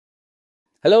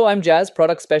Hello, I'm Jazz,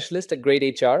 product specialist at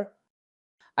greytHR.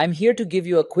 I'm here to give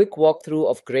you a quick walkthrough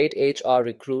of greytHR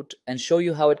Recruit and show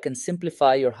you how it can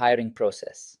simplify your hiring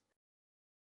process.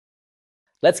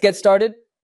 Let's get started.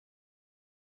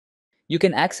 You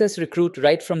can access Recruit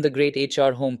right from the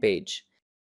greytHR homepage.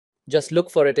 Just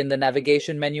look for it in the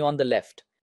navigation menu on the left.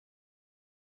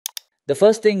 The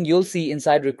first thing you'll see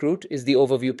inside Recruit is the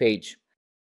overview page.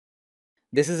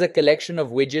 This is a collection of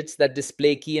widgets that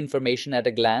display key information at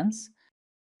a glance.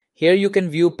 Here you can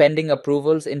view pending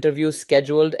approvals, interviews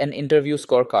scheduled, and interview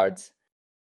scorecards.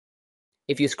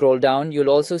 If you scroll down, you'll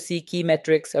also see key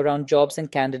metrics around jobs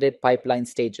and candidate pipeline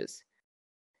stages.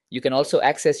 You can also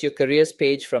access your careers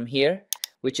page from here,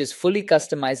 which is fully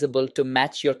customizable to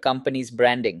match your company's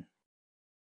branding.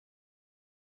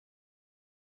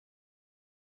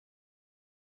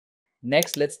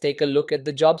 Next, let's take a look at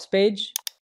the jobs page.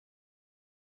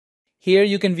 Here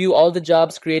you can view all the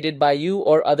jobs created by you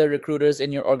or other recruiters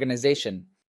in your organization.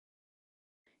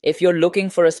 If you're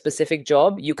looking for a specific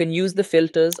job, you can use the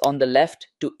filters on the left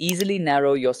to easily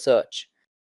narrow your search.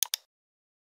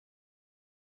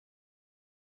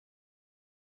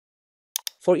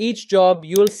 For each job,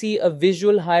 you'll see a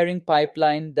visual hiring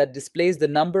pipeline that displays the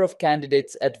number of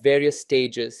candidates at various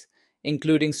stages,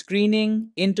 including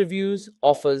screening, interviews,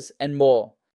 offers, and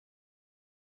more.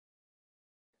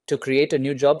 To create a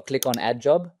new job, click on Add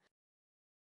Job.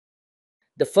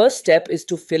 The first step is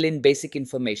to fill in basic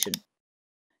information.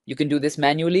 You can do this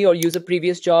manually or use a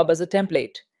previous job as a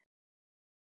template.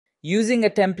 Using a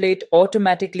template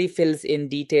automatically fills in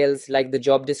details like the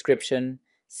job description,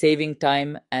 saving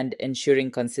time and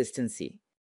ensuring consistency.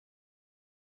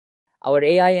 Our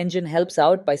AI engine helps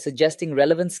out by suggesting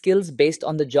relevant skills based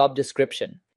on the job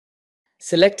description.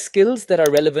 Select skills that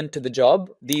are relevant to the job.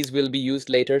 These will be used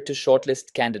later to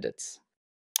shortlist candidates.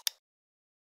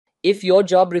 If your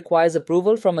job requires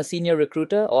approval from a senior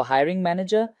recruiter or hiring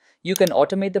manager, you can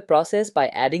automate the process by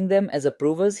adding them as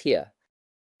approvers here.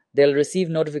 They'll receive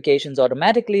notifications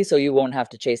automatically, so you won't have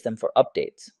to chase them for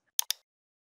updates.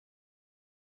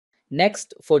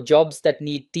 Next, for jobs that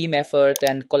need team effort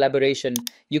and collaboration,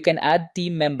 you can add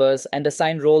team members and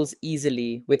assign roles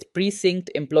easily with pre-synced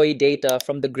employee data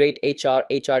from the greytHR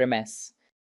HRMS.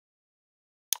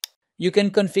 You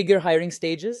can configure hiring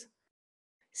stages,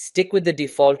 stick with the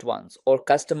default ones, or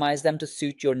customize them to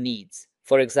suit your needs,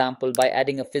 for example, by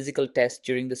adding a physical test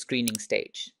during the screening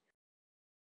stage.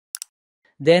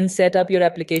 Then set up your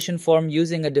application form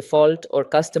using a default or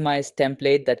customized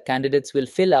template that candidates will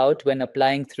fill out when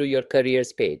applying through your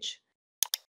careers page.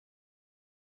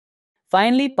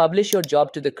 Finally, publish your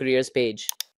job to the careers page.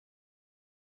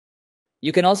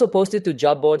 You can also post it to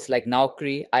job boards like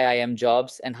Naukri, IIM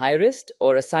Jobs, and Hirist,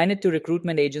 or assign it to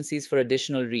recruitment agencies for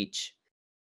additional reach.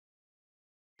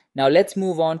 Now let's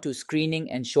move on to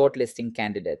screening and shortlisting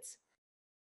candidates.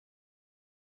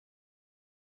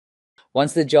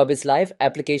 Once the job is live,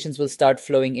 applications will start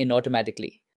flowing in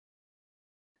automatically.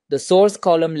 The source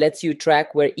column lets you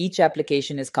track where each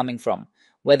application is coming from,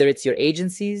 whether it's your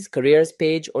agency's, careers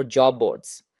page, or job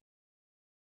boards.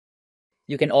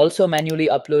 You can also manually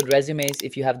upload resumes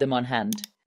if you have them on hand.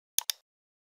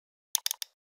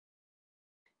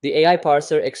 The AI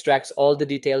parser extracts all the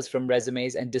details from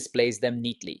resumes and displays them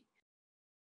neatly.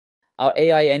 Our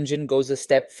AI engine goes a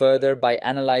step further by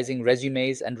analyzing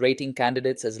resumes and rating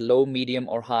candidates as low, medium,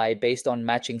 or high based on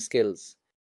matching skills.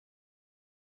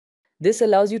 This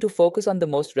allows you to focus on the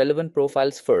most relevant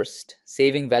profiles first,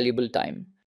 saving valuable time.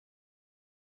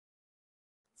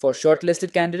 For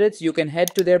shortlisted candidates, you can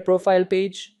head to their profile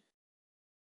page.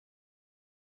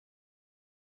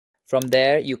 From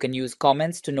there, you can use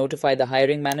comments to notify the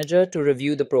hiring manager to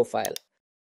review the profile.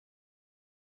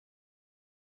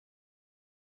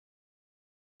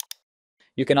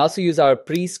 You can also use our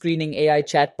pre-screening AI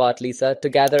chatbot, Lisa, to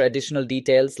gather additional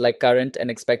details like current and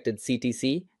expected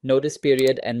CTC, notice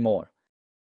period, and more.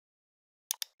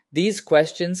 These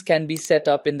questions can be set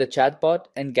up in the chatbot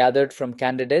and gathered from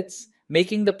candidates,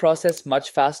 making the process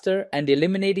much faster and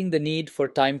eliminating the need for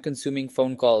time-consuming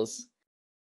phone calls.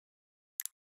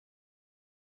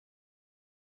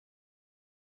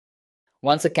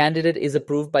 Once a candidate is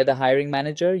approved by the hiring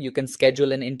manager, you can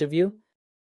schedule an interview.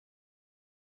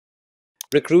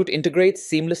 Recruit integrates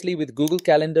seamlessly with Google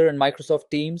Calendar and Microsoft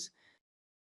Teams,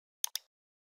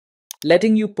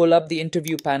 letting you pull up the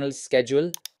interview panel's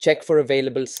schedule, check for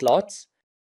available slots,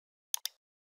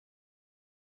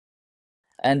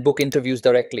 and book interviews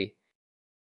directly.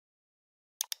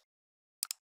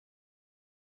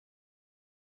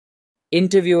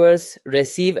 Interviewers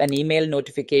receive an email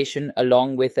notification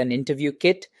along with an interview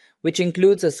kit, which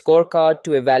includes a scorecard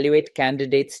to evaluate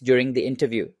candidates during the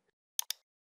interview.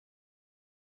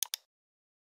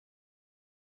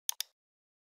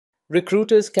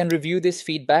 Recruiters can review this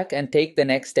feedback and take the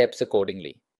next steps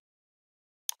accordingly.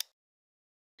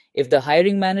 If the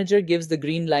hiring manager gives the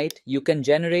green light, you can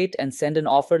generate and send an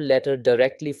offer letter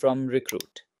directly from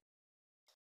Recruit.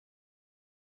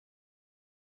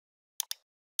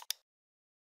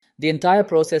 The entire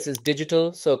process is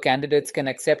digital, so candidates can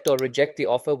accept or reject the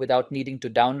offer without needing to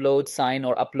download, sign,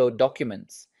 or upload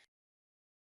documents.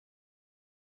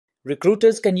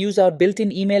 Recruiters can use our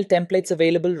built-in email templates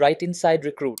available right inside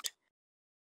Recruit.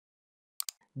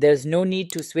 There's no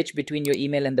need to switch between your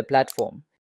email and the platform.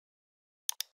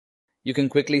 You can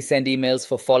quickly send emails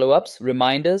for follow-ups,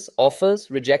 reminders, offers,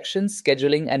 rejections,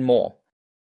 scheduling, and more.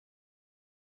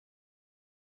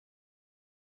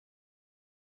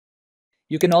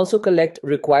 You can also collect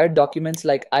required documents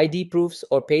like ID proofs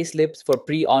or payslips for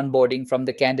pre-onboarding from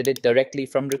the candidate directly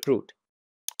from Recruit.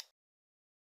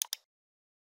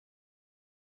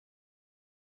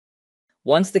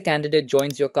 Once the candidate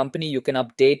joins your company, you can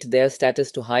update their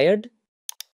status to hired.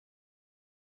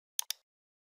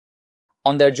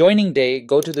 On their joining day,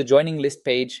 go to the joining list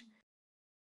page,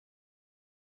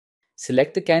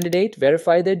 select the candidate,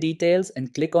 verify their details,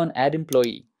 and click on Add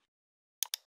Employee.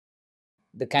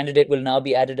 The candidate will now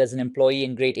be added as an employee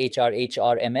in greytHR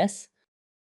HRMS.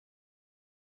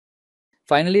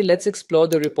 Finally, let's explore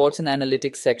the Reports and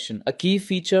Analytics section, a key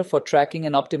feature for tracking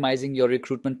and optimizing your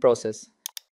recruitment process.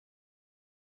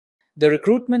 The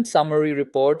Recruitment Summary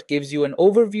Report gives you an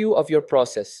overview of your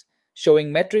process,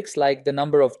 showing metrics like the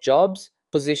number of jobs,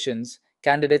 positions,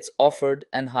 candidates offered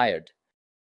and hired.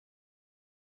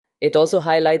 It also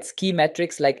highlights key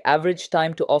metrics like average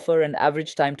time to offer and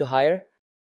average time to hire.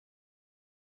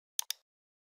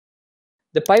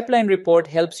 The Pipeline Report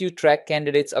helps you track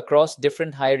candidates across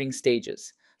different hiring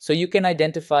stages, so you can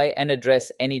identify and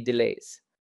address any delays.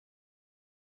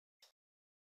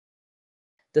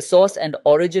 The Source and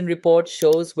Origin Report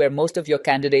shows where most of your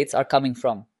candidates are coming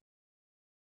from.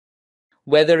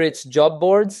 Whether it's job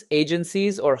boards,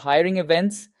 agencies, or hiring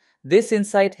events, this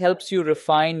insight helps you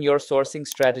refine your sourcing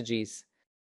strategies.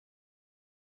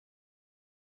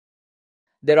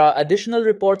 There are additional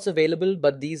reports available,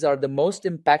 but these are the most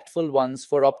impactful ones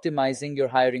for optimizing your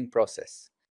hiring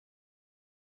process.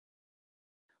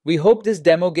 We hope this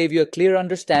demo gave you a clear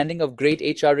understanding of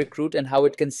greytHR Recruit and how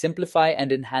it can simplify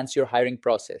and enhance your hiring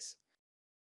process.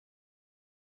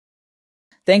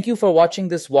 Thank you for watching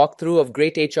this walkthrough of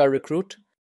greytHR Recruit.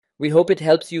 We hope it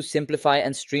helps you simplify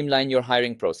and streamline your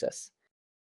hiring process.